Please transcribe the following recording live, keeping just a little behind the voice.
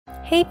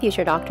Hey,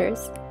 future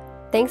doctors.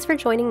 Thanks for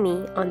joining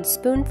me on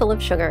Spoonful of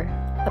Sugar,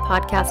 a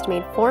podcast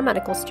made for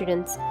medical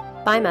students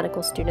by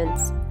medical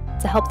students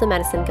to help the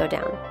medicine go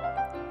down.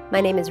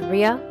 My name is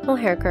Ria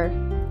Mulherker.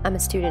 I'm a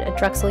student at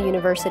Drexel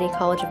University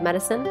College of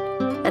Medicine,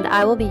 and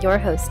I will be your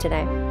host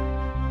today.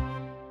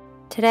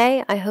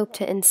 Today, I hope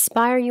to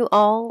inspire you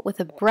all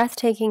with a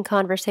breathtaking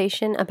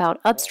conversation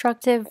about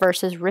obstructive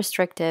versus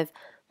restrictive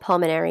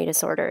pulmonary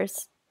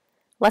disorders.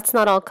 Let's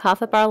not all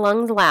cough up our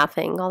lungs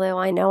laughing, although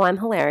I know I'm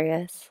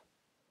hilarious.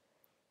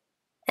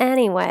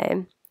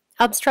 Anyway,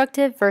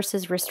 obstructive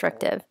versus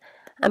restrictive.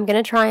 I'm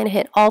going to try and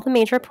hit all the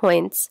major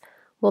points.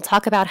 We'll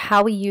talk about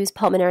how we use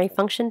pulmonary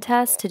function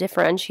tests to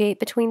differentiate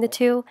between the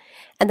two,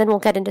 and then we'll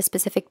get into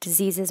specific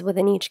diseases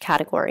within each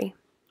category.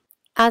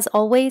 As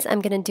always,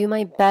 I'm going to do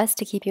my best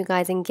to keep you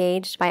guys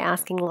engaged by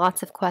asking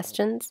lots of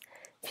questions.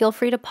 Feel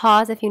free to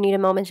pause if you need a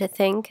moment to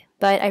think,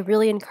 but I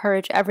really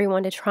encourage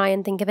everyone to try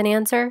and think of an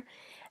answer.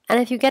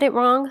 And if you get it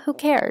wrong, who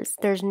cares?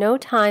 There's no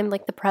time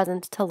like the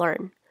present to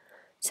learn.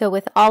 So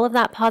with all of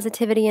that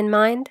positivity in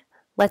mind,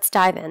 let's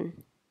dive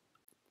in.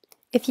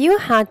 If you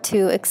had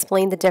to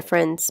explain the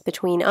difference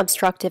between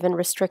obstructive and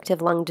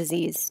restrictive lung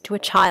disease to a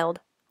child,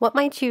 what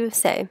might you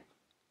say?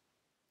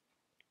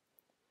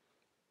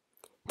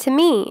 To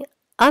me,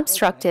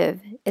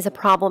 obstructive is a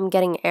problem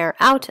getting air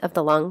out of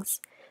the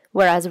lungs,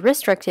 whereas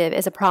restrictive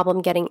is a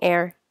problem getting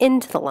air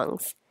into the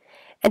lungs.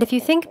 And if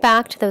you think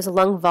back to those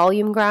lung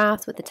volume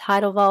graphs with the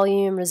tidal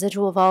volume,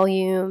 residual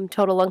volume,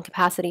 total lung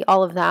capacity,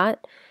 all of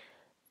that,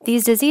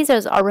 these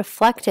diseases are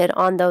reflected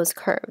on those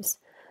curves.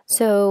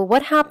 So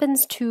what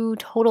happens to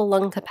total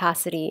lung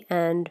capacity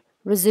and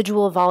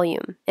residual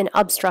volume in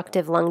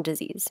obstructive lung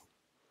disease?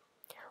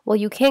 Well,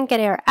 you can't get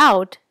air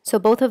out, so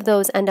both of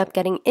those end up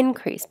getting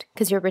increased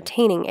because you're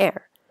retaining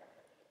air.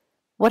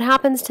 What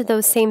happens to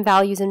those same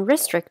values in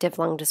restrictive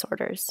lung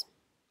disorders?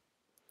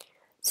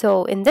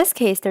 So in this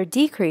case, they're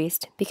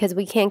decreased because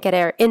we can't get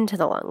air into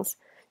the lungs.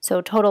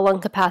 So total lung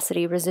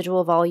capacity,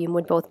 residual volume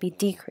would both be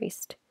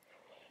decreased.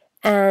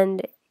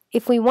 And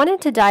if we wanted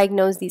to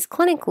diagnose these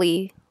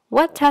clinically,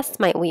 what tests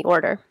might we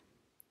order?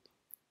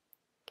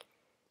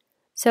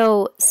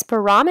 So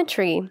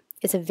spirometry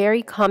is a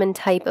very common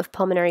type of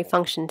pulmonary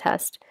function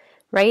test,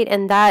 right?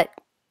 And that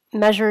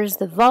measures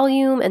the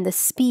volume and the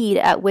speed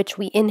at which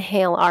we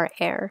inhale our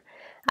air.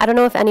 I don't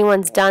know if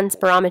anyone's done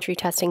spirometry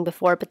testing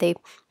before, but they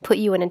put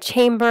you in a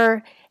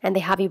chamber and they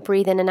have you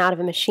breathe in and out of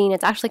a machine.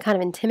 It's actually kind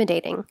of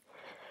intimidating.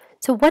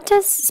 So what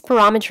does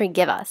spirometry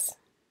give us?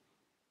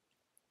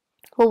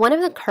 Well, one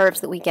of the curves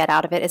that we get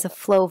out of it is a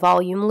flow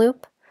volume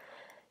loop.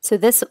 So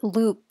this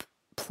loop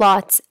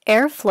plots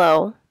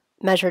airflow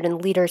measured in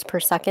liters per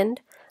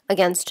second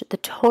against the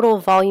total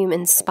volume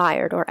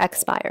inspired or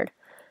expired,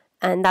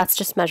 and that's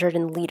just measured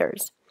in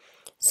liters.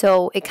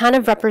 So it kind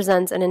of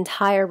represents an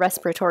entire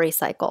respiratory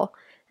cycle.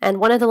 And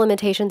one of the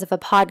limitations of a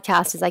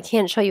podcast is I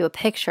can't show you a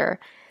picture.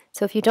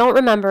 So if you don't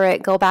remember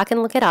it, go back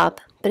and look it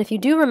up. But if you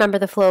do remember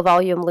the flow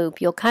volume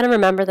loop, you'll kind of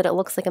remember that it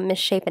looks like a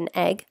misshapen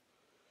egg.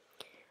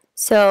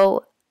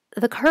 So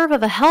the curve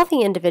of a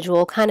healthy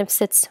individual kind of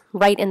sits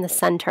right in the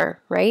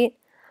center, right?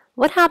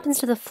 What happens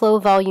to the flow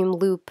volume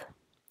loop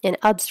in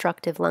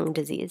obstructive lung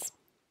disease?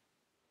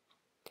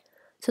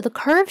 So the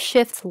curve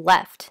shifts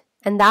left,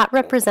 and that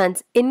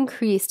represents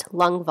increased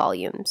lung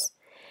volumes.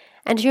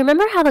 And do you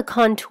remember how the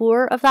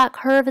contour of that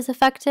curve is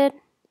affected,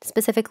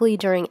 specifically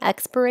during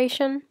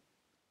expiration?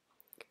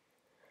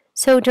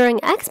 So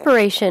during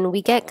expiration,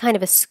 we get kind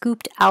of a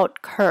scooped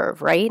out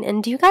curve, right?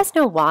 And do you guys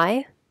know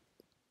why?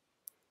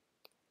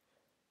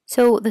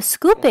 So the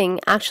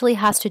scooping actually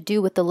has to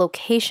do with the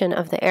location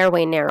of the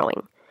airway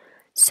narrowing.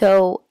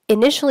 So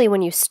initially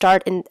when you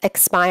start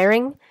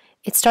expiring,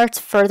 it starts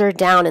further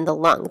down in the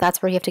lung.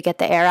 That's where you have to get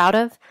the air out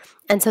of.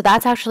 And so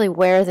that's actually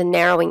where the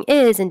narrowing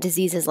is in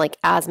diseases like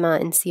asthma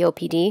and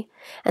COPD.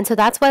 And so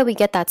that's why we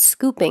get that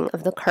scooping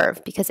of the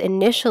curve, because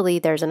initially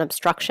there's an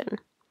obstruction.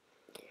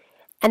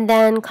 And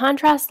then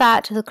contrast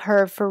that to the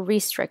curve for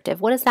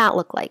restrictive. What does that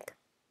look like?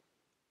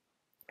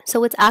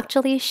 So it's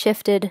actually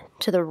shifted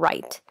to the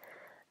right.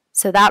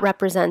 So that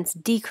represents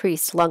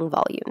decreased lung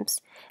volumes.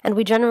 And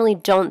we generally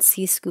don't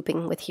see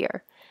scooping with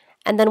here.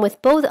 And then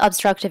with both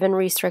obstructive and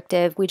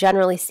restrictive, we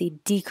generally see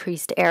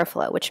decreased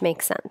airflow, which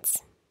makes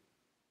sense.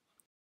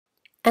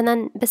 And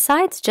then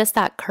besides just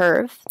that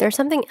curve, there's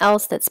something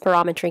else that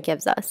spirometry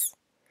gives us.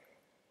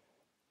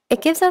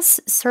 It gives us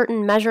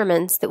certain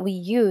measurements that we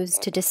use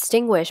to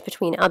distinguish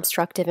between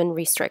obstructive and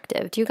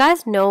restrictive. Do you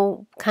guys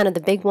know kind of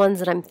the big ones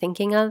that I'm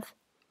thinking of?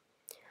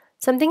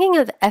 So I'm thinking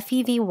of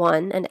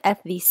FEV1 and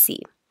FVC.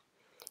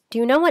 Do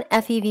you know what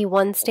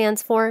FEV1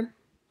 stands for?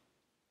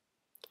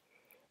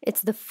 It's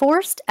the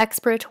forced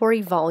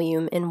expiratory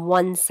volume in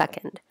 1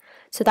 second.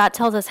 So that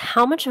tells us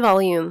how much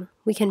volume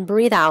we can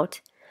breathe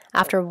out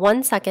after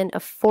 1 second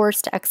of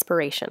forced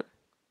expiration.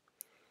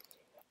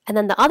 And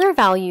then the other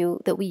value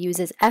that we use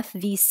is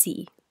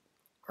FVC,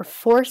 or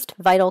forced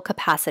vital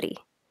capacity.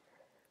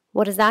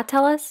 What does that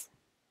tell us?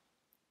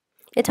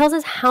 It tells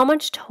us how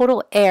much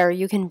total air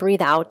you can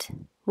breathe out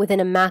within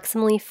a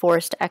maximally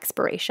forced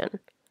expiration.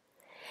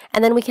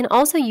 And then we can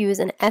also use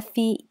an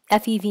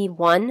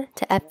FEV1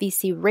 to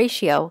FVC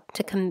ratio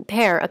to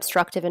compare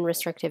obstructive and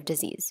restrictive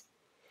disease.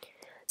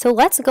 So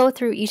let's go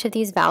through each of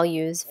these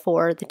values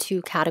for the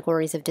two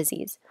categories of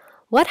disease.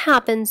 What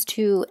happens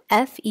to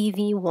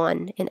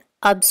FEV1 in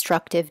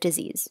obstructive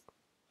disease?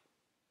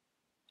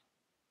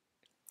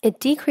 It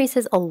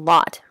decreases a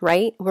lot,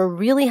 right? We're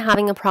really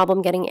having a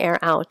problem getting air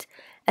out,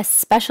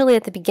 especially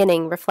at the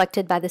beginning,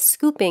 reflected by the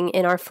scooping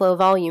in our flow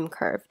volume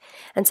curve.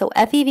 And so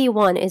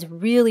FEV1 is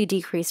really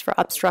decreased for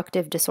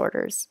obstructive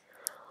disorders.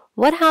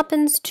 What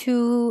happens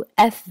to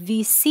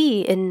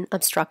FVC in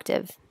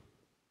obstructive?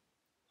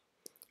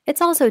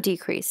 It's also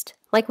decreased.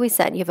 Like we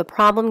said, you have a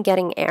problem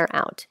getting air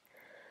out.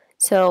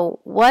 So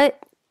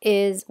what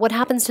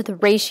happens to the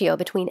ratio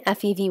between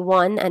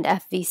FEV1 and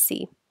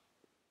FVC?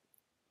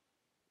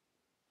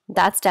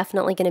 That's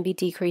definitely going to be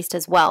decreased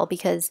as well,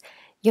 because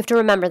you have to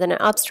remember that in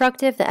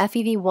obstructive, the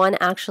FEV1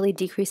 actually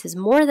decreases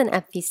more than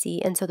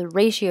FVC, and so the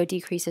ratio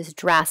decreases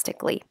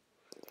drastically.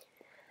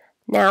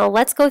 Now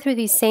let's go through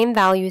these same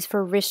values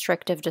for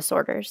restrictive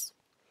disorders.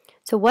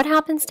 So what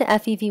happens to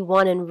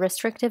FEV1 in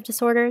restrictive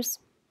disorders?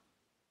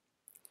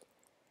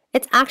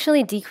 It's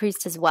actually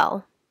decreased as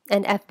well.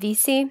 And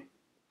FVC?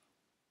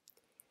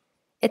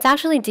 It's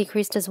actually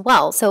decreased as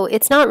well, so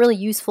it's not really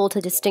useful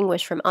to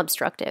distinguish from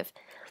obstructive.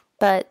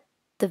 But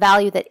the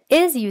value that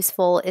is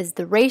useful is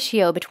the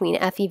ratio between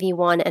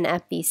FEV1 and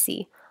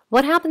FVC.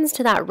 What happens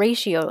to that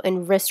ratio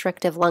in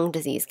restrictive lung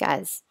disease,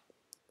 guys?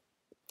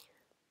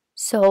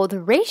 So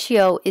the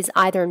ratio is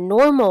either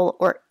normal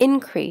or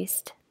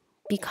increased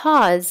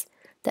because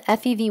the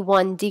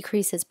FEV1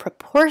 decreases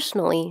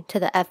proportionally to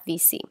the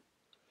FVC.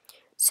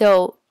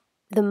 So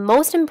the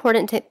most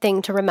important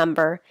thing to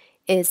remember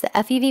is the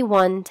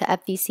FEV1 to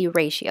FVC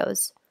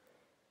ratios.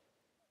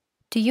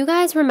 Do you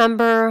guys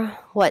remember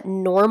what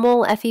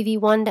normal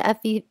FEV1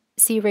 to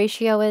FVC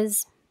ratio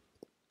is?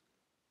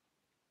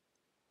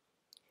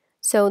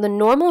 So the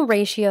normal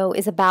ratio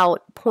is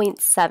about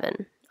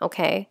 0.7,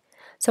 okay?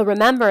 So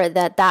remember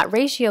that that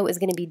ratio is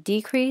going to be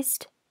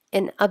decreased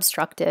in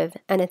obstructive,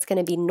 and it's going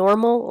to be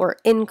normal or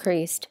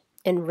increased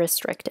in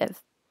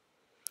restrictive.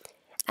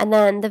 And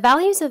then the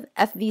values of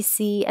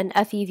FVC and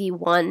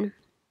FEV1,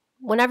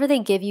 whenever they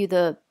give you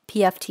the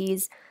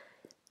PFTs,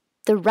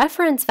 the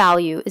reference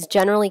value is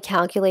generally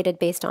calculated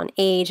based on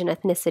age and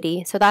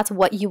ethnicity, so that's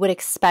what you would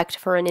expect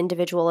for an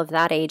individual of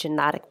that age and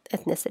that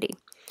ethnicity.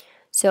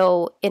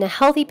 So in a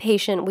healthy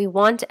patient, we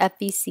want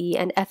FVC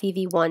and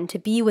FEV1 to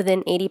be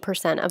within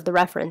 80% of the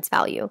reference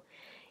value.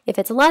 If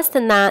it's less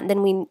than that,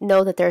 then we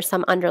know that there's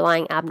some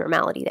underlying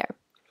abnormality there.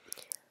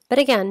 But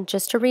again,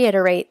 just to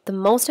reiterate, the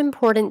most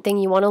important thing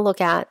you want to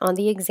look at on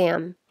the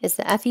exam is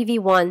the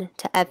FEV1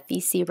 to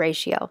FVC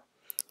ratio.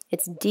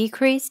 It's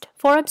decreased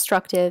for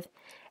obstructive,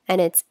 and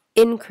it's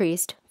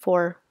increased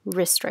for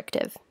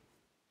restrictive.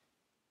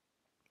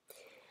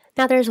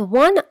 Now there's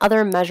one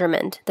other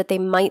measurement that they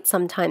might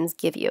sometimes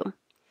give you.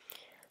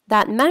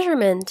 That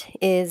measurement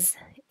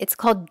it's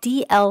called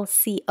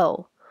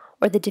DLCO,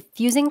 or the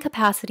diffusing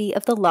capacity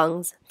of the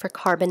lungs for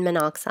carbon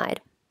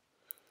monoxide.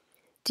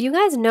 Do you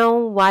guys know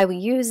why we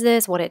use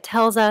this, what it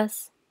tells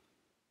us?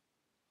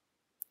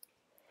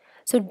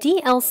 So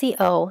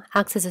DLCO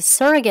acts as a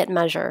surrogate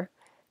measure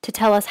to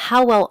tell us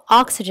how well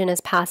oxygen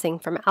is passing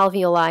from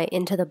alveoli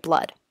into the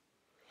blood.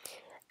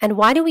 And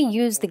why do we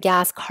use the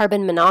gas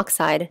carbon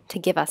monoxide to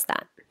give us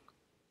that?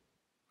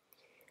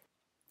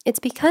 It's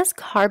because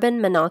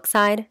carbon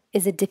monoxide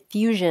is a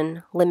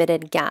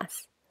diffusion-limited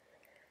gas.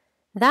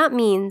 That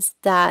means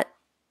that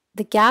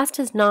the gas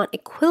does not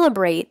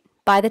equilibrate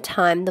by the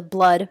time the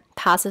blood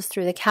passes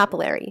through the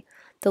capillary.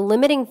 The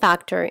limiting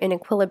factor in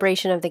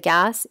equilibration of the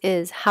gas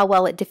is how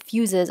well it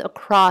diffuses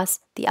across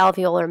the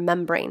alveolar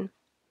membrane.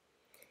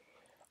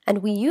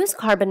 And we use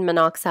carbon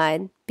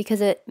monoxide because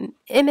it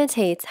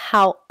imitates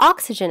how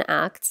oxygen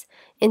acts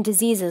in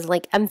diseases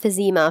like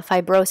emphysema,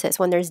 fibrosis,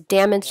 when there's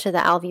damage to the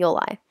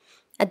alveoli.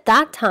 At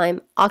that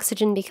time,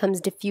 oxygen becomes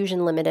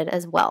diffusion limited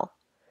as well.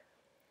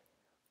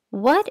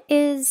 What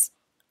is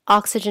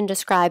oxygen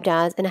described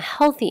as in a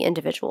healthy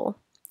individual?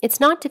 It's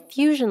not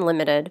diffusion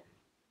limited,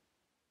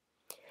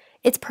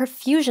 it's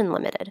perfusion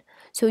limited.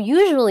 So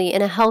usually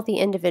in a healthy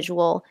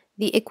individual,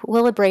 the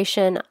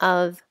equilibration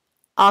of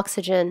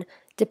oxygen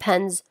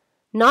depends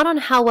not on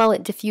how well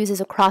it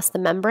diffuses across the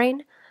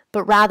membrane,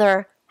 but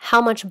rather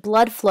how much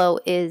blood flow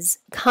is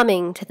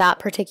coming to that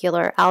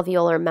particular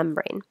alveolar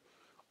membrane.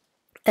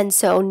 And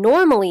so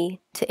normally,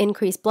 to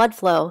increase blood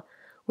flow,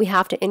 we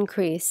have to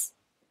increase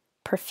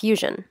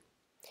perfusion.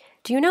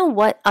 Do you know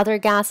what other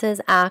gases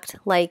act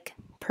like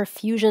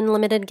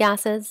perfusion-limited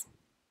gases?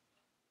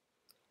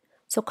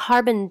 So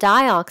carbon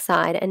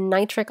dioxide and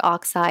nitric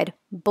oxide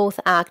both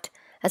act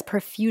as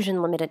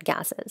perfusion-limited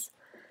gases.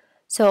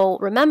 So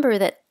remember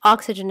that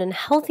oxygen in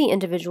healthy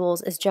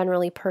individuals is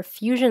generally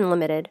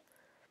perfusion-limited,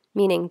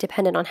 meaning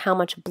dependent on how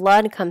much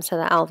blood comes to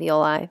the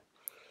alveoli,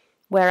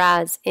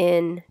 whereas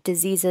in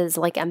diseases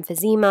like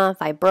emphysema,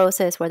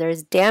 fibrosis, where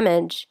there's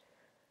damage,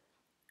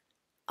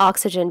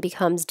 oxygen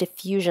becomes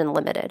diffusion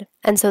limited.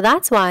 And so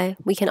that's why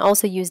we can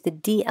also use the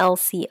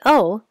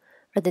DLCO,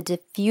 or the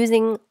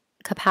diffusing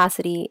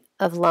capacity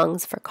of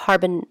lungs for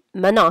carbon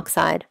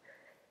monoxide,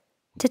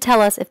 to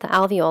tell us if the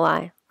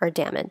alveoli are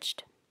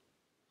damaged.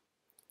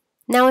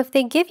 Now, if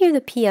they give you the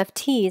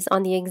PFTs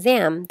on the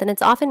exam, then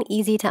it's often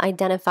easy to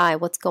identify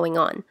what's going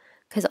on,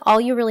 because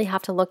all you really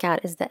have to look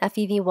at is the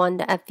FEV1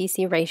 to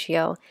FVC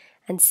ratio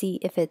and see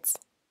if it's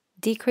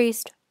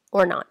decreased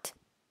or not.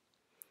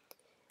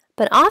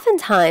 But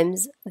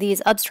oftentimes,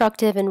 these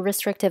obstructive and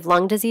restrictive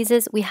lung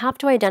diseases, we have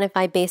to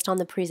identify based on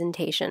the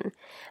presentation.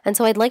 And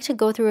so I'd like to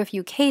go through a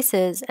few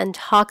cases and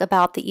talk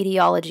about the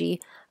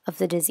etiology of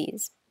the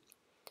disease.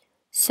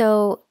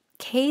 So,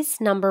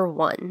 case number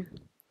 1.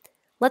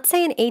 Let's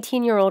say an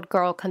 18-year-old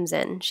girl comes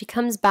in. She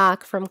comes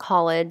back from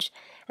college,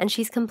 and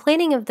she's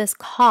complaining of this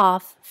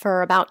cough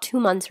for about 2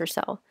 months or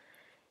so.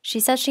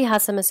 She says she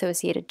has some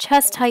associated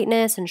chest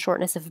tightness and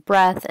shortness of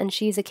breath, and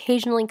she's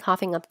occasionally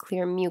coughing up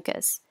clear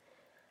mucus.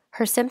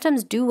 Her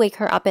symptoms do wake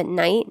her up at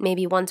night,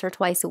 maybe once or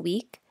twice a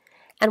week,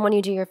 and when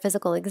you do your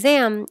physical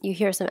exam, you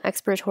hear some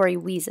expiratory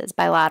wheezes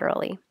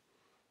bilaterally.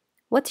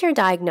 What's your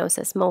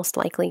diagnosis most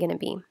likely going to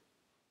be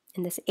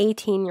in this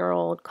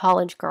 18-year-old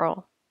college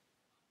girl?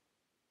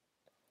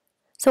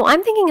 So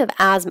I'm thinking of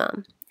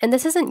asthma, and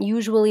this isn't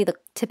usually the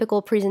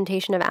typical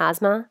presentation of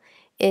asthma.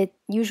 It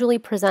usually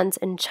presents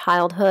in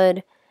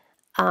childhood,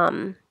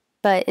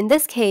 but in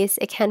this case,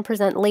 it can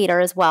present later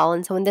as well,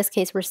 and so in this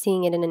case, we're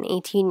seeing it in an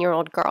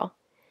 18-year-old girl.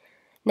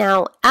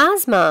 Now,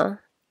 asthma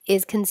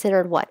is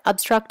considered what?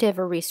 Obstructive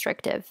or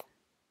restrictive?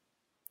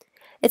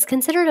 It's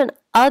considered an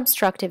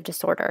obstructive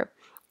disorder,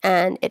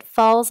 and it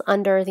falls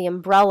under the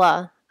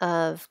umbrella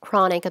of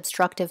chronic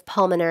obstructive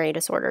pulmonary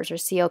disorders, or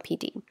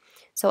COPD.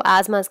 So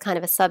asthma is kind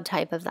of a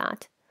subtype of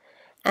that.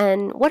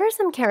 And what are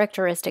some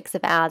characteristics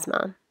of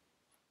asthma?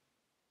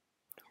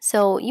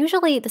 So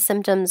usually the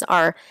symptoms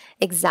are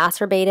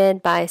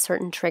exacerbated by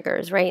certain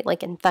triggers, right?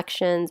 Like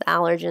infections,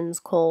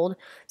 allergens, cold.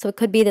 So it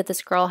could be that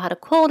this girl had a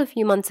cold a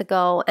few months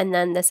ago and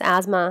then this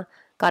asthma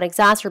got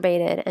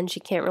exacerbated and she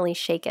can't really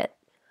shake it.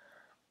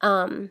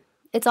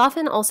 It's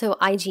often also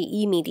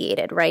IgE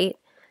mediated, right?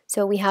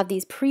 So we have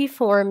these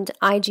preformed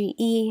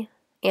IgE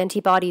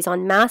antibodies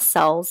on mast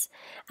cells,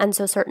 and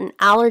so certain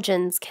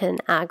allergens can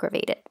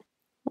aggravate it.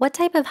 What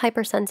type of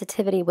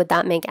hypersensitivity would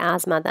that make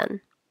asthma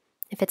then?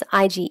 If it's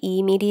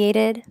IgE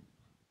mediated,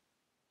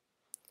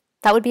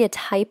 that would be a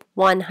type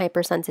 1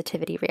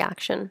 hypersensitivity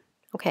reaction,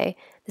 okay?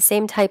 The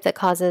same type that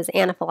causes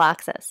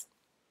anaphylaxis.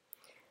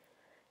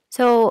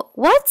 So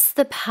what's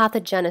the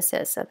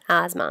pathogenesis of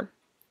asthma?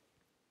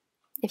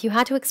 If you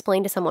had to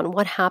explain to someone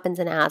what happens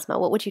in asthma,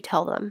 what would you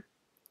tell them?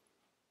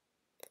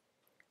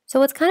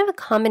 So it's kind of a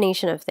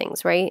combination of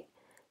things, right?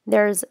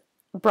 There's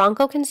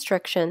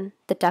bronchoconstriction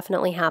that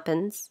definitely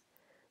happens.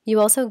 You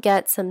also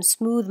get some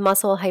smooth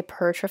muscle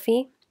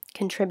hypertrophy,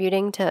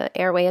 contributing to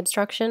airway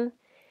obstruction,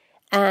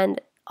 and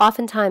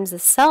oftentimes the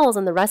cells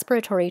in the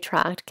respiratory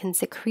tract can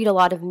secrete a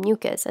lot of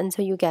mucus, and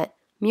so you get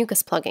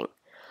mucus plugging.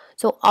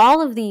 So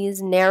all of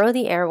these narrow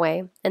the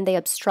airway and they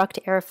obstruct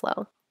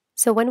airflow.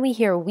 So when we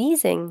hear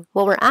wheezing,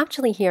 what we're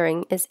actually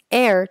hearing is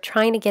air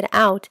trying to get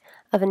out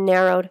of a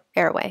narrowed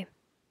airway.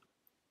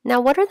 Now,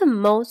 what are the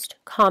most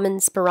common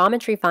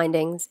spirometry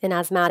findings in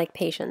asthmatic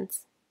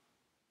patients?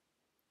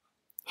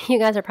 You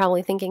guys are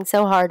probably thinking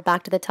so hard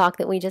back to the talk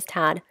that we just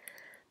had.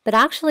 But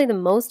actually, the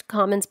most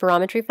common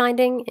spirometry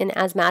finding in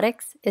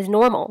asthmatics is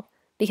normal,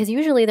 because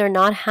usually they're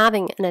not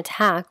having an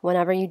attack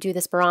whenever you do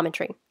the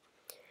spirometry.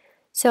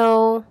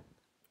 So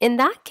in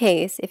that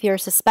case, if you're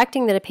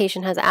suspecting that a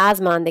patient has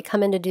asthma and they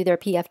come in to do their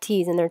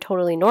PFTs and they're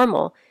totally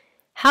normal,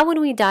 how would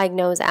we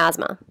diagnose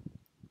asthma?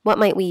 What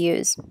might we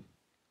use?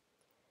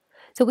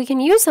 So we can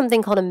use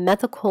something called a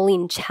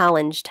methylcholine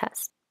challenge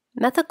test.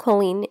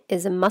 Methylcholine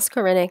is a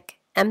muscarinic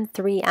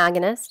M3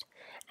 agonist,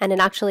 and it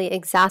actually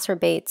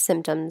exacerbates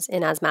symptoms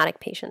in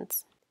asthmatic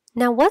patients.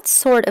 Now, what's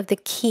sort of the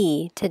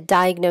key to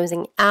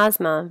diagnosing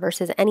asthma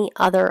versus any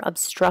other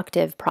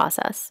obstructive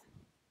process?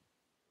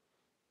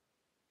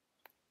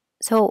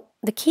 So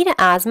the key to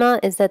asthma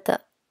is that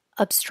the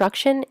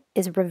obstruction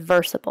is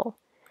reversible.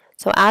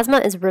 So asthma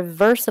is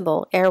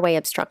reversible airway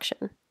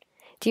obstruction.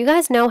 Do you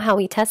guys know how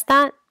we test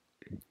that?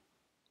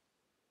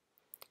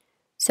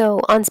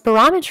 So on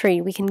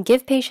spirometry, we can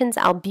give patients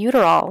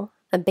albuterol,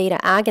 a beta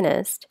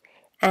agonist,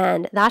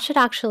 and that should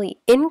actually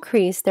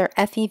increase their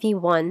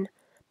FEV1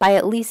 by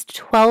at least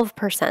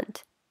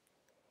 12%.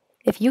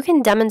 If you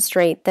can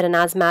demonstrate that an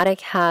asthmatic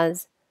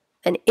has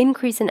an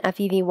increase in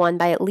FEV1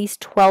 by at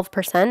least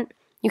 12%,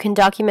 you can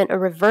document a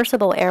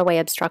reversible airway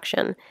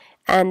obstruction,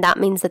 and that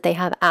means that they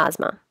have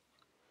asthma.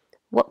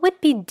 What would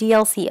be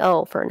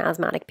DLCO for an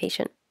asthmatic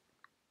patient?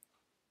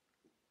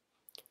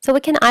 So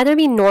it can either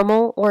be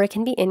normal or it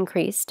can be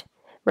increased.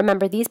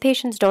 Remember, these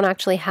patients don't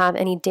actually have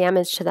any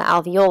damage to the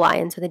alveoli,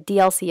 and so the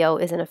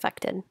DLCO isn't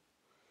affected.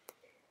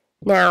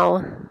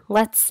 Now,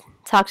 let's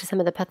talk to some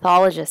of the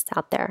pathologists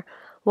out there.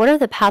 What are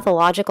the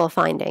pathological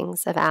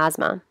findings of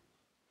asthma?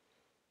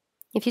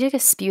 If you take a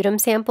sputum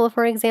sample,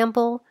 for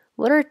example,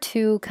 What are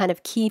two kind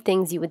of key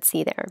things you would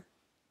see there?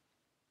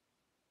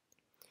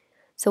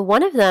 So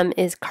one of them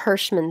is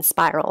Kirschmann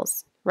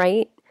spirals,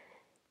 right?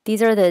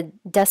 These are the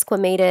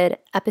desquamated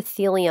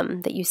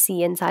epithelium that you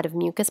see inside of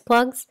mucus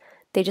plugs.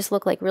 They just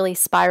look like really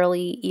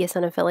spirally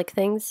eosinophilic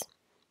things.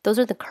 Those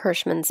are the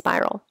Kirschmann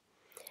spiral.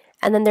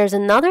 And then there's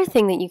another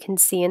thing that you can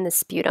see in the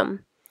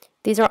sputum.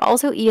 These are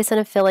also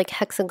eosinophilic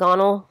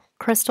hexagonal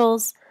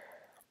crystals,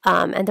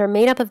 and they're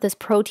made up of this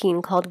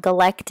protein called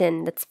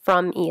galectin that's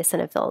from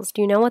eosinophils.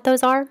 Do you know what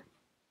those are?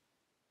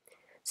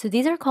 So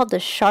these are called the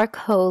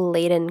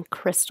Charcot-Leyden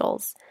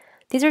crystals.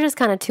 These are just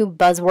kind of two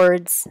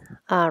buzzwords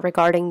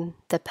regarding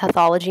the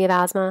pathology of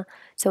asthma.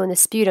 So in the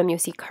sputum, you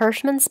see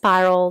Kirschmann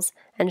spirals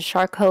and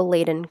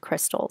Charcot-Leyden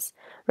crystals.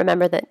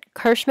 Remember that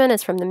Kirschmann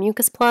is from the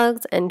mucus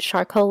plugs and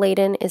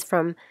Charcot-Leyden is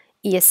from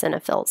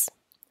eosinophils.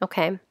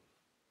 Okay?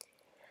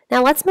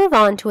 Now let's move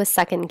on to a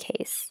second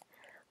case.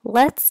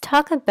 Let's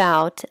talk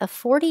about a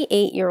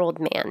 48-year-old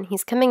man.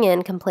 He's coming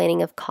in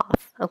complaining of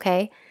cough,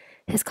 okay?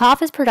 His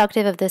cough is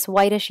productive of this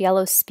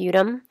whitish-yellow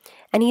sputum,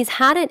 and he's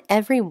had it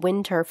every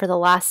winter for the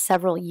last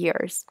several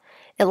years.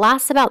 It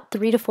lasts about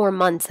 3 to 4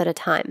 months at a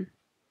time.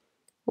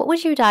 What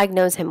would you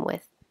diagnose him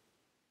with?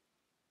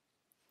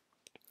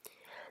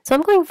 So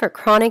I'm going for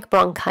chronic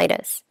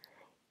bronchitis.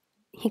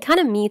 He kind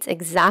of meets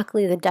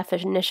exactly the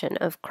definition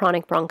of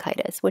chronic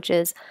bronchitis, which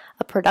is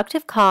a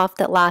productive cough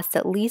that lasts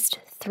at least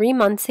 3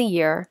 months a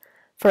year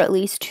for at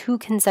least 2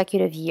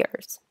 consecutive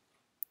years.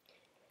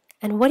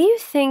 And what do you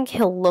think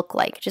he'll look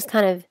like, just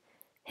kind of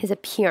his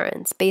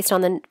appearance, based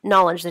on the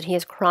knowledge that he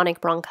has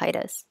chronic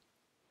bronchitis?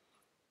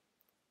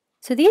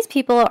 So these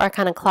people are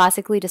kind of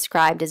classically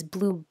described as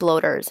blue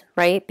bloaters,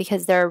 right?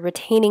 Because they're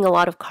retaining a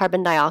lot of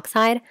carbon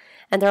dioxide,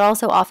 and they're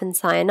also often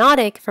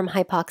cyanotic from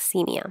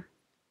hypoxemia.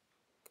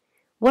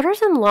 What are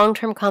some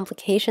long-term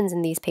complications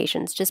in these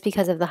patients just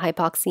because of the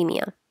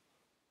hypoxemia?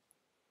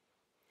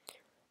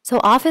 So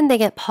often they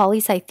get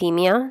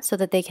polycythemia so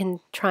that they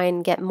can try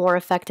and get more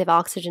effective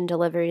oxygen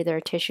delivery to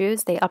their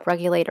tissues. They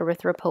upregulate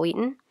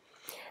erythropoietin.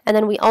 And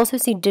then we also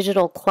see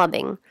digital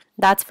clubbing.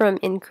 That's from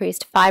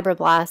increased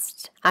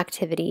fibroblast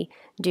activity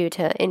due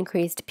to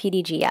increased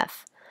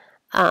PDGF.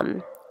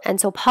 And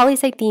so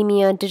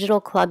polycythemia,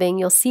 digital clubbing,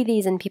 you'll see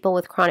these in people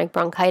with chronic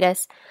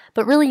bronchitis,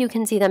 but really you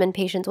can see them in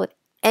patients with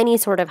any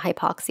sort of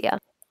hypoxia.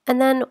 And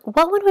then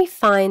what would we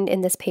find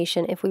in this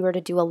patient if we were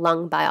to do a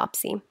lung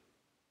biopsy?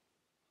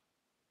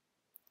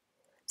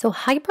 So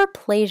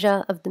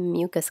hyperplasia of the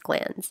mucus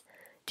glands.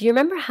 Do you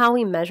remember how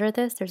we measure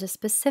this? There's a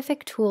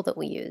specific tool that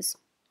we use.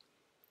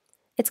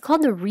 It's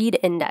called the Reed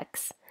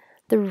index.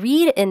 The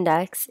Reed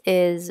index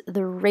is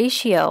the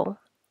ratio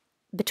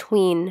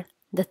between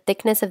the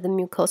thickness of the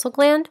mucosal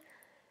gland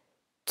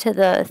to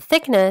the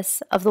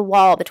thickness of the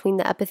wall between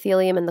the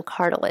epithelium and the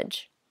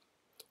cartilage.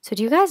 So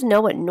do you guys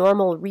know what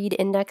normal Reed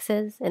index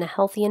is in a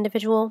healthy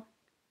individual?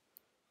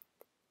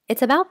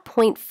 It's about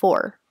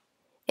 0.4.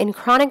 In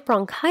chronic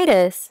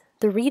bronchitis,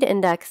 the Reed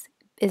index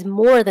is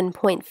more than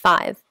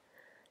 0.5.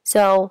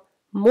 So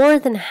more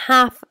than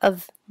half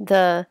of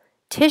the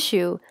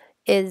tissue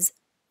is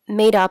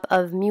made up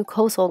of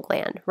mucosal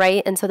gland,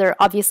 right? And so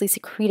they're obviously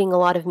secreting a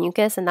lot of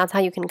mucus, and that's how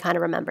you can kind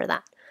of remember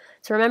that.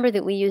 So remember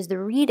that we use the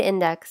Reed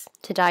index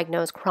to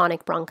diagnose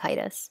chronic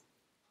bronchitis.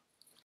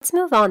 Let's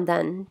move on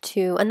then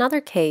to another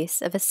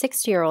case of a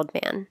 60-year-old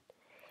man.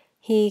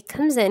 He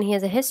comes in, he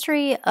has a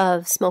history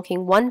of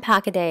smoking 1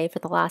 pack a day for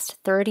the last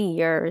 30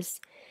 years.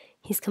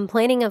 He's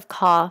complaining of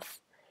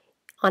cough.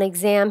 On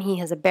exam, he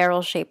has a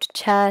barrel-shaped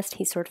chest.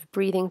 He's sort of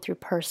breathing through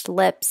pursed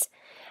lips.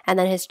 And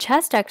then his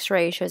chest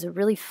x-ray shows a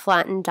really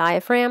flattened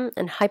diaphragm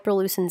and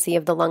hyperlucency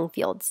of the lung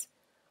fields.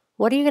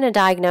 What are you going to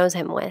diagnose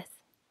him with?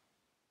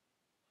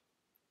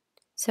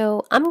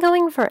 So I'm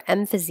going for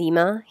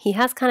emphysema. He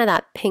has kind of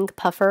that pink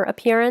puffer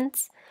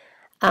appearance.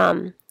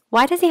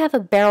 Why does he have a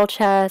barrel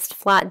chest,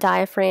 flat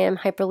diaphragm,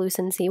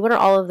 hyperlucency? What are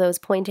all of those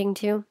pointing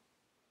to?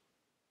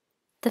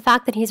 The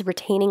fact that he's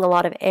retaining a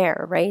lot of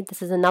air, right?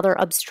 This is another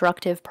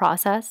obstructive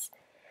process.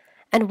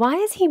 And why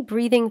is he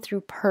breathing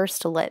through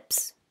pursed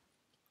lips?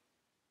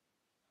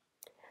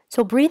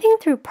 So breathing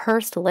through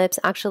pursed lips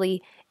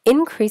actually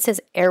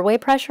increases airway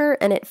pressure,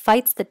 and it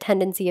fights the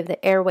tendency of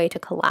the airway to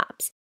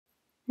collapse.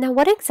 Now,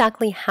 what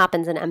exactly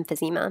happens in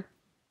emphysema?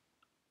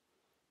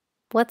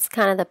 What's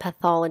kind of the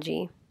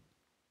pathology?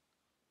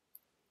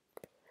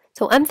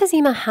 So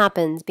emphysema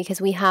happens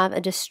because we have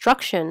a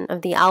destruction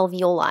of the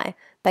alveoli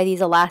by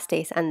these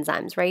elastase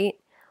enzymes, right?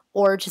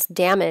 Or just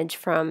damage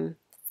from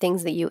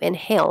things that you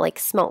inhale, like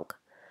smoke.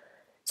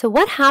 So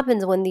what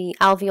happens when the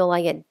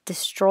alveoli get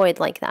destroyed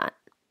like that?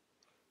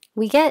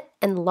 We get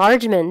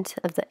enlargement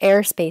of the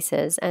air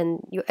spaces,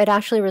 and it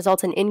actually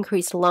results in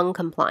increased lung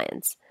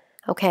compliance,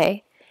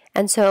 okay?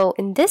 And so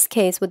in this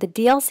case, would the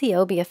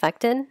DLCO be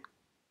affected?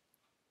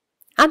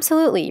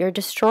 Absolutely, you're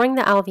destroying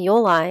the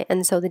alveoli,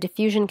 and so the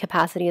diffusion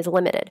capacity is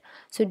limited.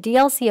 So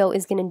DLCO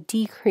is going to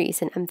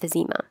decrease in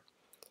emphysema.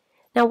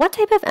 Now, what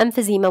type of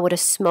emphysema would a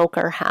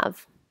smoker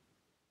have?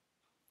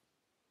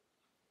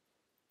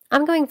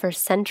 I'm going for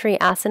Sentry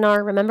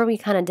Acinar. Remember, we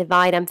kind of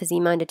divide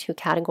emphysema into two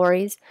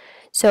categories.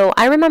 So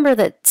I remember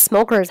that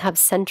smokers have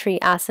Sentry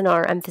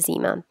Acinar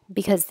emphysema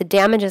because the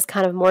damage is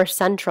kind of more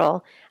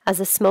central as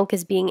the smoke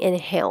is being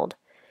inhaled.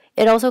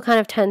 It also kind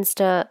of tends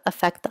to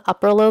affect the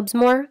upper lobes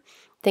more.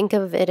 Think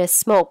of it as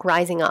smoke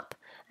rising up.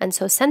 And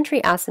so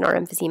Sentry Acinar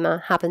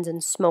emphysema happens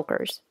in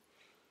smokers.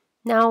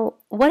 Now,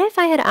 what if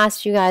I had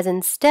asked you guys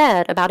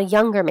instead about a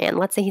younger man?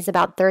 Let's say he's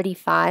about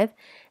 35,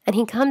 and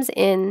he comes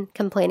in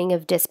complaining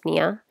of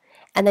dyspnea,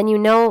 and then you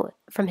know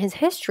from his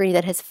history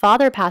that his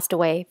father passed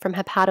away from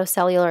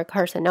hepatocellular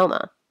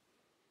carcinoma.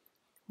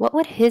 What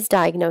would his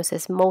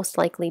diagnosis most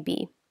likely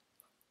be?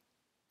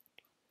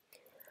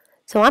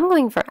 So I'm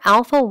going for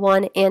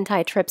alpha-1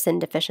 antitrypsin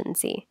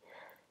deficiency.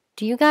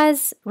 Do you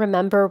guys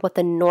remember what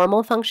the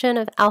normal function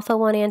of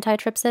alpha-1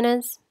 antitrypsin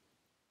is?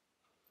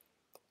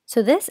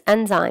 So this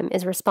enzyme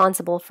is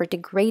responsible for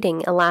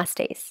degrading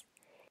elastase.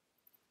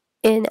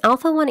 In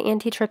alpha-1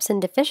 antitrypsin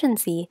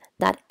deficiency,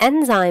 that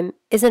enzyme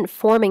isn't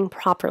forming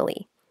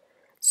properly.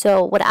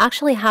 So what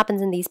actually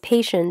happens in these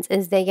patients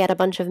is they get a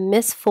bunch of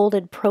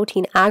misfolded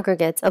protein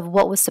aggregates of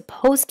what was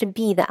supposed to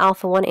be the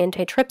alpha-1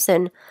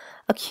 antitrypsin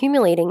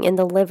accumulating in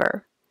the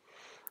liver.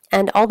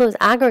 And all those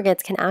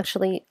aggregates can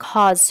actually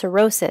cause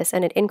cirrhosis,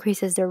 and it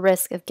increases their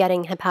risk of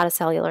getting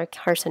hepatocellular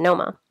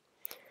carcinoma.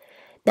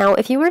 Now,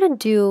 if you were to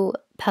do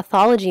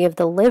pathology of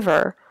the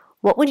liver,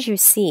 what would you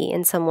see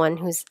in someone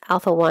who's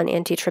alpha-1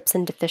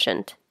 antitrypsin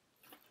deficient?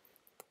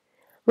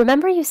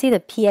 Remember, you see the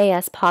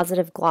PAS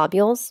positive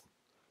globules?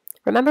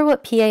 Remember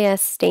what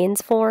PAS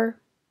stains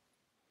for?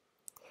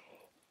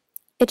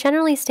 It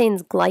generally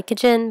stains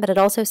glycogen, but it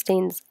also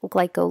stains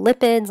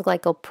glycolipids,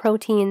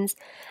 glycoproteins,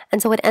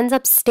 and so it ends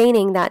up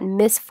staining that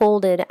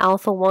misfolded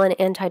alpha-1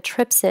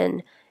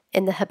 antitrypsin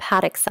in the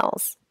hepatic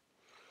cells.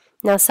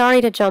 Now,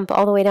 sorry to jump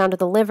all the way down to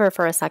the liver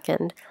for a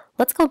second.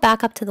 Let's go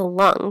back up to the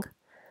lung.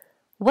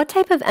 What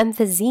type of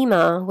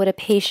emphysema would a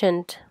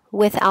patient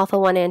with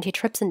alpha-1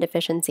 antitrypsin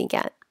deficiency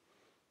get?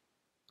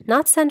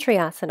 Not Sentry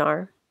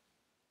Acinar.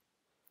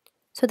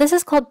 So this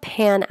is called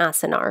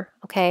pan-acinar,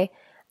 okay?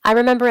 I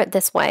remember it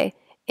this way.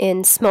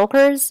 In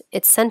smokers,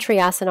 it's Sentry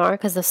Acinar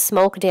because the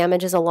smoke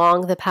damages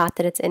along the path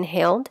that it's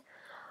inhaled,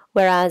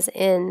 whereas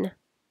in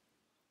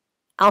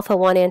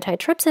alpha-1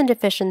 antitrypsin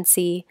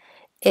deficiency,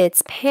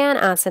 it's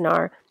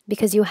pan-acinar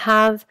because you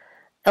have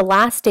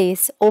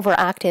elastase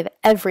overactive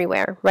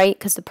everywhere, right?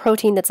 Because the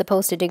protein that's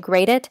supposed to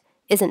degrade it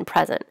isn't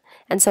present.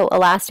 And so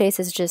elastase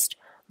is just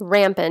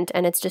rampant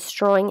and it's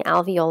destroying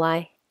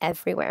alveoli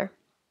everywhere.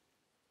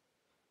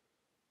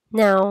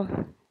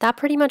 Now, that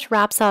pretty much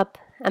wraps up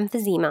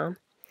emphysema.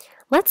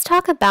 Let's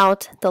talk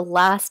about the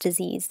last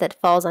disease that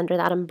falls under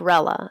that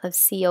umbrella of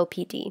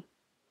COPD.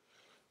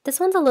 This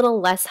one's a little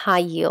less high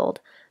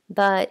yield,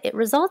 but it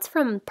results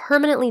from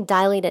permanently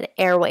dilated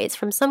airways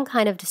from some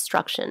kind of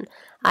destruction,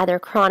 either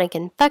chronic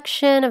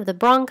infection of the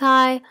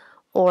bronchi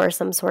or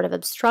some sort of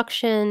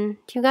obstruction.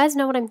 Do you guys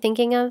know what I'm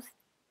thinking of?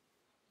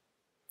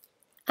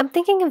 I'm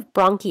thinking of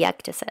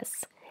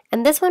bronchiectasis.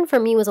 And this one for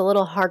me was a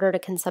little harder to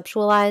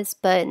conceptualize,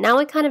 but now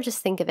I kind of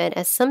just think of it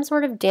as some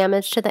sort of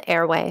damage to the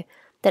airway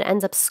that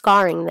ends up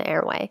scarring the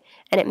airway,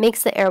 and it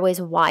makes the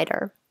airways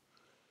wider.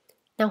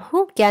 Now,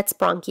 who gets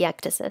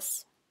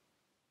bronchiectasis?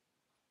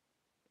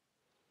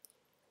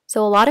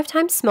 So a lot of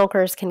times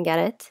smokers can get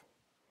it.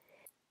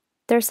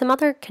 There's some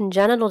other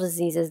congenital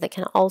diseases that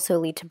can also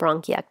lead to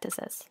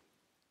bronchiectasis.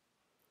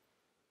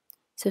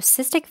 So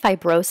cystic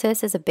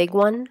fibrosis is a big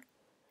one,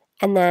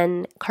 and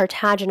then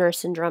Cartaginer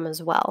syndrome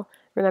as well.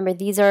 Remember,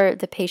 these are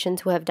the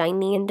patients who have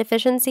dynein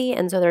deficiency,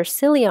 and so their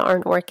cilia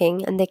aren't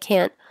working, and they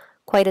can't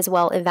quite as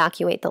well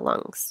evacuate the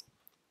lungs.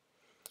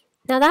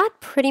 Now that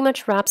pretty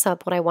much wraps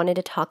up what I wanted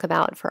to talk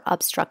about for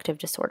obstructive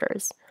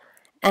disorders.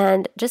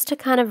 And just to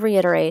kind of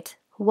reiterate,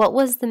 what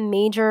was the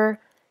major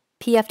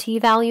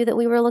PFT value that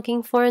we were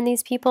looking for in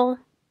these people?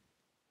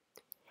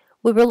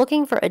 We were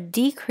looking for a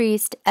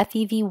decreased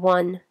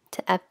FEV1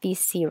 to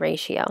FVC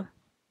ratio.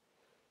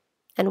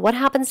 And what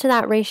happens to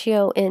that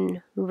ratio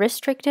in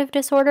restrictive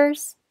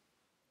disorders?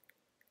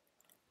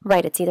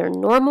 Right, it's either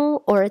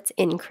normal or it's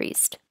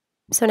increased.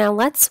 So now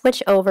let's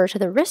switch over to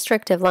the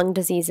restrictive lung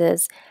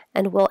diseases,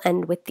 and we'll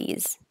end with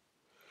these.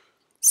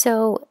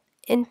 So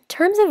in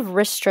terms of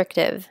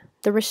restrictive,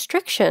 the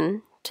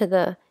restriction to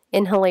the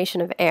inhalation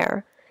of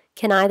air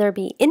can either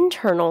be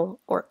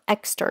internal or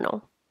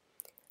external.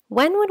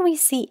 When would we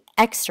see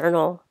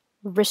external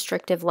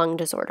restrictive lung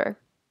disorder?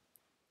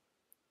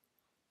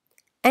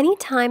 Any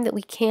time that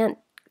we can't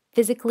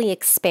physically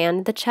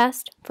expand the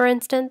chest, for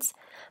instance.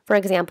 For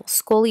example,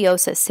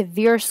 scoliosis,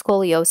 severe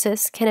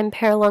scoliosis can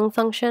impair lung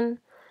function.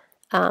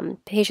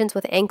 Patients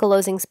with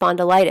ankylosing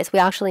spondylitis, we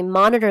actually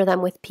monitor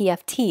them with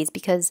PFTs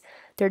because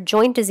their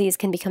joint disease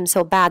can become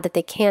so bad that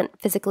they can't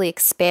physically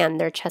expand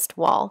their chest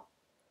wall.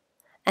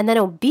 And then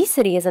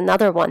obesity is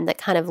another one that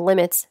kind of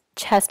limits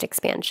chest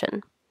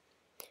expansion.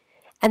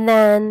 And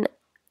then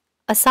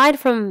aside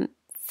from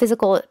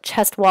physical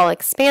chest wall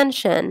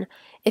expansion,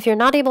 if you're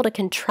not able to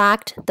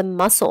contract the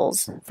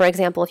muscles, for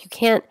example, if you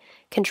can't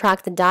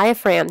contract the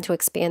diaphragm to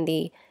expand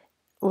the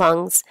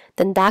lungs,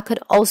 then that could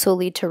also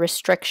lead to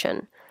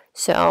restriction.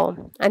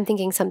 So I'm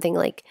thinking something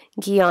like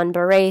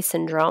Guillain-Barré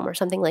syndrome or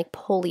something like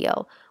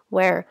polio,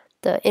 where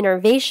the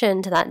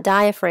innervation to that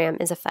diaphragm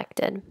is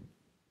affected.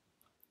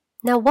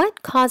 Now,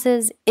 what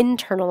causes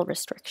internal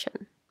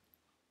restriction?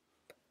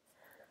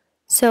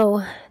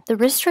 So, the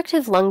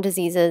restrictive lung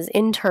diseases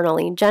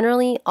internally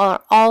generally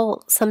are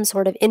all some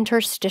sort of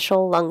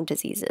interstitial lung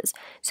diseases.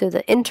 So,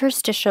 the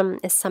interstitium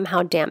is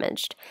somehow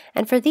damaged.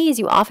 And for these,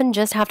 you often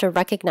just have to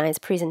recognize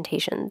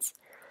presentations.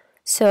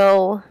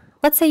 So,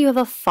 let's say you have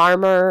a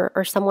farmer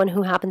or someone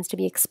who happens to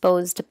be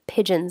exposed to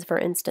pigeons, for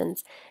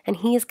instance, and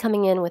he is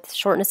coming in with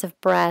shortness of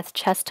breath,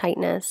 chest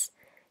tightness.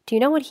 Do you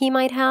know what he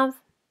might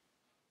have?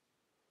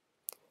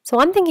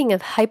 So, I'm thinking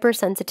of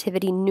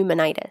hypersensitivity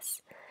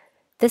pneumonitis.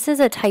 This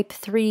is a type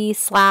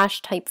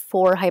 3/type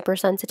 4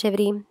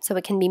 hypersensitivity, so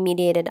it can be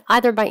mediated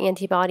either by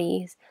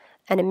antibodies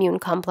and immune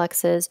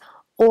complexes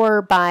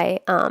or by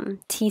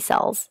T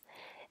cells.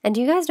 And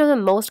do you guys know the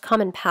most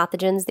common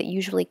pathogens that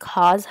usually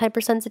cause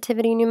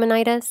hypersensitivity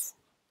pneumonitis?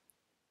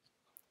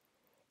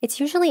 It's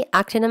usually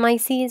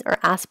actinomyces or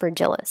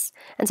aspergillus,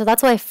 and so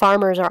that's why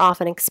farmers are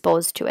often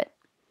exposed to it.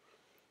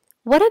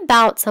 What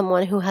about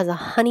someone who has a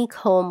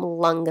honeycomb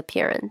lung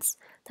appearance?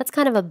 That's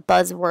kind of a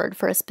buzzword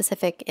for a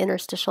specific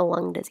interstitial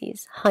lung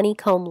disease,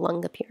 honeycomb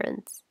lung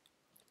appearance.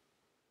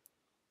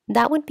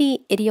 That would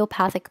be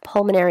idiopathic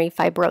pulmonary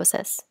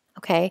fibrosis,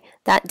 okay?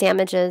 That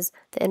damages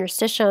the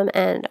interstitium,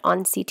 and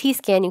on CT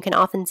scan, you can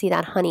often see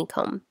that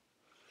honeycomb.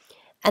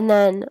 And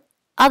then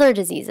other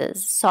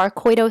diseases,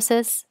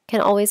 sarcoidosis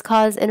can always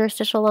cause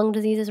interstitial lung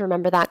diseases.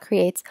 Remember, that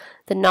creates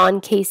the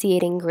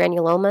non-caseating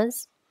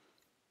granulomas.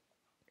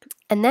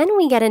 And then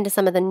we get into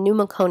some of the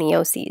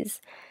pneumoconioses.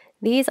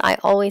 These I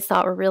always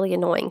thought were really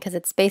annoying because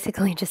it's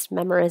basically just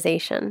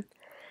memorization.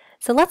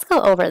 So let's go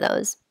over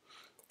those.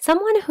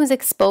 Someone who's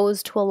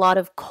exposed to a lot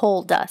of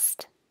coal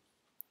dust.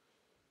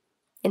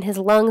 In his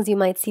lungs, you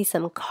might see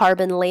some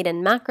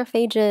carbon-laden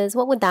macrophages.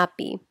 What would that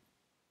be?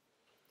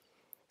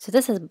 So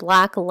this is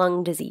black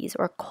lung disease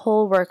or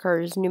coal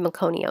workers'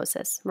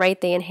 pneumoconiosis, right?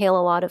 They inhale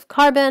a lot of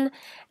carbon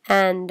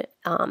and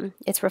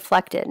it's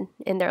reflected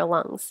in their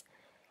lungs.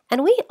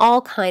 And we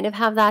all kind of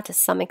have that to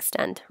some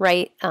extent,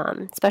 right?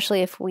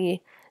 Especially if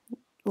we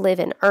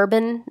live in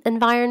urban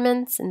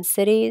environments, in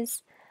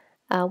cities.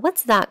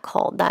 What's that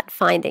called, that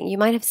finding? You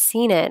might have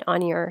seen it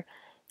on your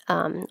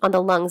on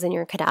the lungs in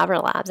your cadaver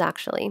labs,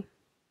 actually.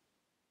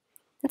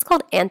 It's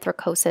called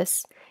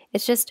anthracosis.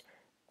 It's just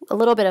a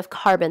little bit of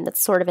carbon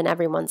that's sort of in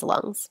everyone's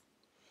lungs.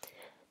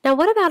 Now,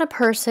 what about a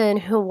person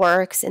who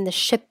works in the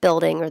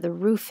shipbuilding or the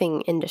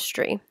roofing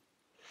industry?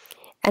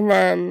 And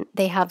then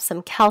they have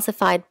some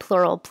calcified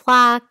pleural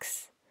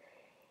plaques.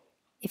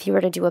 If you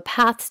were to do a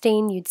path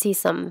stain, you'd see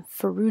some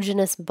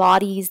ferruginous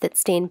bodies that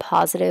stain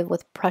positive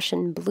with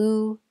Prussian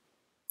blue.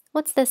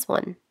 What's this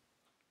one?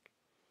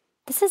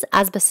 This is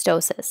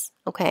asbestosis,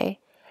 okay?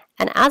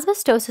 And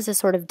asbestosis is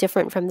sort of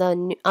different from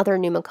the other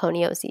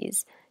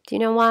pneumoconioses. Do you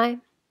know why?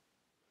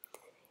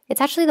 It's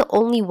actually the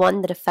only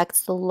one that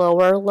affects the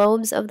lower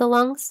lobes of the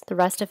lungs. The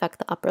rest affect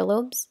the upper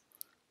lobes.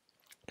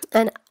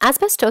 And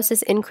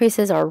asbestosis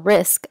increases our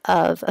risk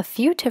of a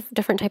few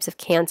different types of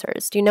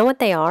cancers. Do you know what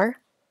they are?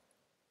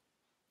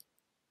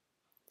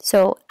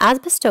 So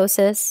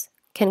asbestosis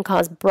can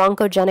cause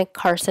bronchogenic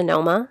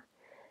carcinoma,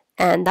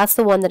 and that's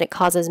the one that it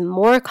causes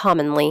more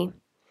commonly.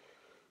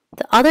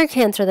 The other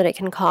cancer that it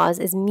can cause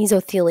is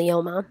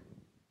mesothelioma,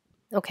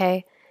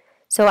 okay?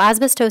 So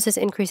asbestosis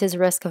increases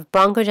risk of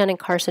bronchogenic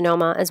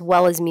carcinoma as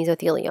well as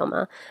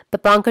mesothelioma,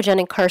 but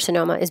bronchogenic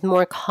carcinoma is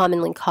more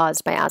commonly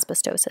caused by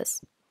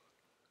asbestosis.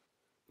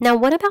 Now,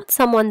 what about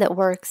someone that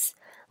works,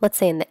 let's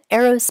say, in the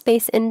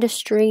aerospace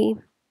industry?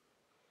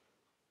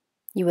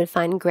 You would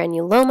find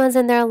granulomas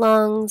in their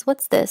lungs.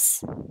 What's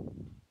this?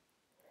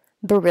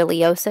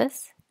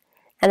 Berylliosis.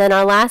 And then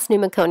our last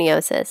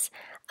pneumoconiosis,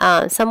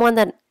 someone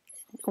that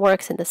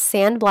works in the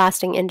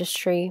sandblasting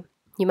industry.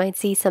 You might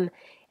see some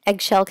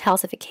eggshell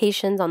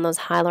calcifications on those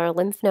hilar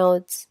lymph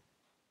nodes.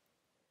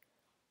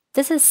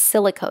 This is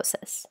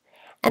silicosis.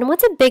 And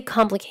what's a big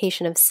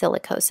complication of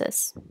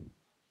silicosis?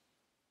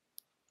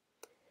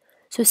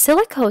 So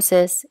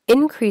silicosis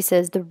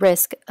increases the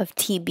risk of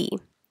TB,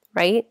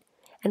 right?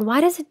 And why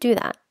does it do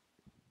that?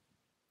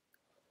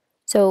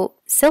 So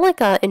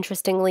silica,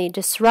 interestingly,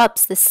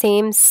 disrupts the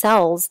same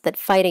cells that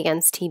fight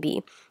against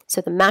TB. So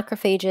the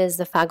macrophages,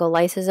 the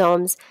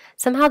phagolysosomes,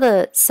 somehow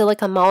the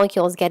silica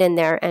molecules get in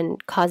there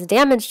and cause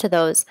damage to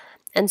those,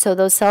 and so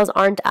those cells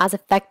aren't as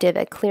effective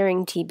at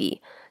clearing TB.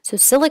 So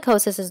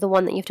silicosis is the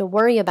one that you have to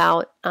worry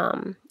about,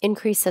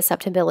 increased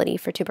susceptibility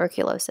for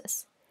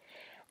tuberculosis.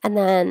 And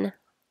then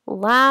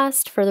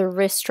last, for the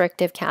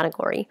restrictive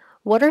category,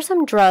 what are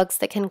some drugs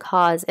that can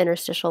cause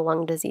interstitial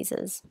lung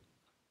diseases?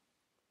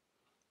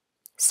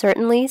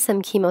 Certainly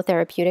some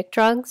chemotherapeutic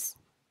drugs.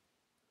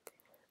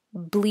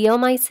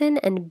 Bleomycin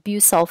and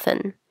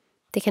busulfan.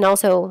 They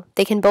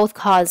can both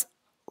cause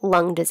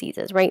lung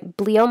diseases, right?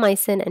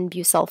 Bleomycin and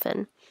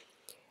busulfan.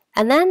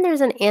 And then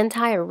there's an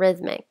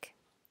antiarrhythmic.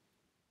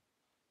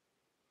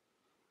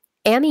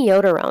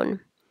 Amiodarone.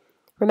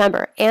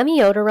 Remember,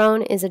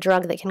 amiodarone is a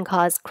drug that can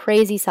cause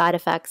crazy side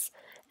effects,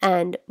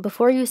 and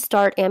before you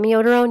start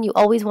amiodarone, you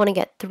always want to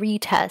get 3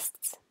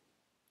 tests.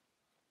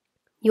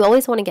 You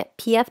always want to get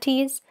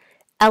PFTs,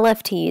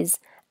 LFTs,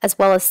 as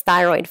well as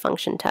thyroid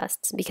function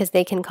tests because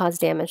they can cause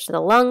damage to the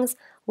lungs,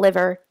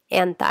 liver,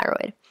 and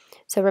thyroid.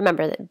 So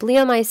remember that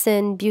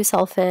bleomycin,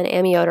 busulfan,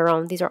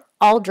 amiodarone, these are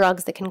all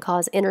drugs that can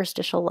cause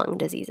interstitial lung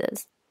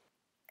diseases.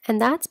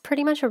 And that's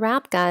pretty much a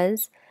wrap,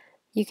 guys.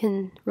 You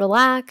can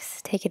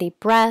relax, take a deep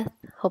breath.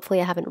 Hopefully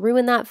I haven't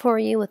ruined that for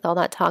you with all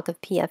that talk of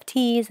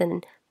PFTs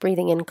and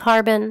breathing in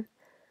carbon.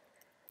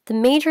 The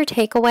major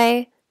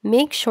takeaway,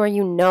 make sure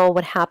you know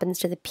what happens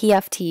to the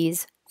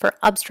PFTs for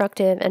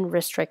obstructive and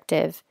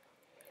restrictive.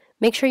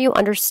 Make sure you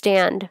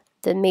understand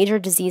the major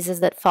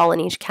diseases that fall in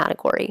each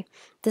category.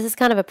 This is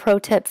kind of a pro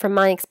tip from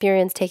my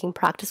experience taking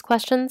practice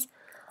questions.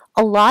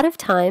 A lot of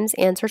times,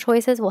 answer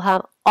choices will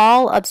have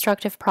all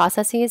obstructive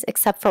processes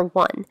except for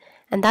one,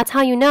 and that's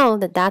how you know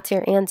that that's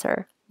your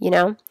answer,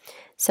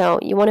 So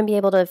you want to be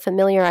able to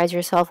familiarize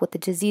yourself with the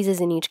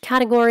diseases in each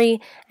category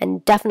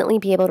and definitely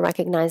be able to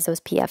recognize those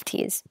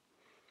PFTs.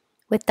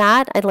 With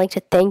that, I'd like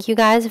to thank you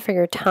guys for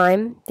your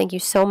time. Thank you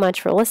so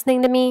much for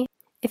listening to me.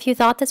 If you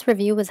thought this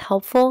review was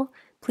helpful,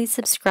 please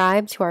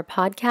subscribe to our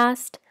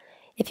podcast.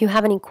 If you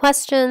have any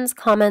questions,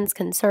 comments,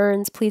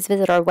 concerns, please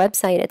visit our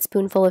website at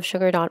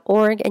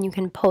spoonfulofsugar.org and you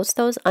can post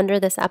those under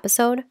this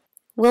episode.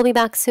 We'll be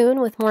back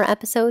soon with more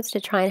episodes to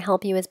try and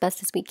help you as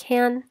best as we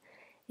can.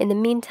 In the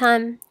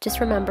meantime, just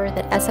remember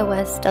that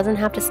SOS doesn't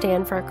have to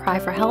stand for a cry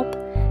for help.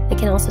 It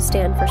can also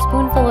stand for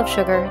spoonful of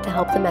sugar to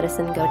help the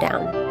medicine go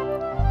down.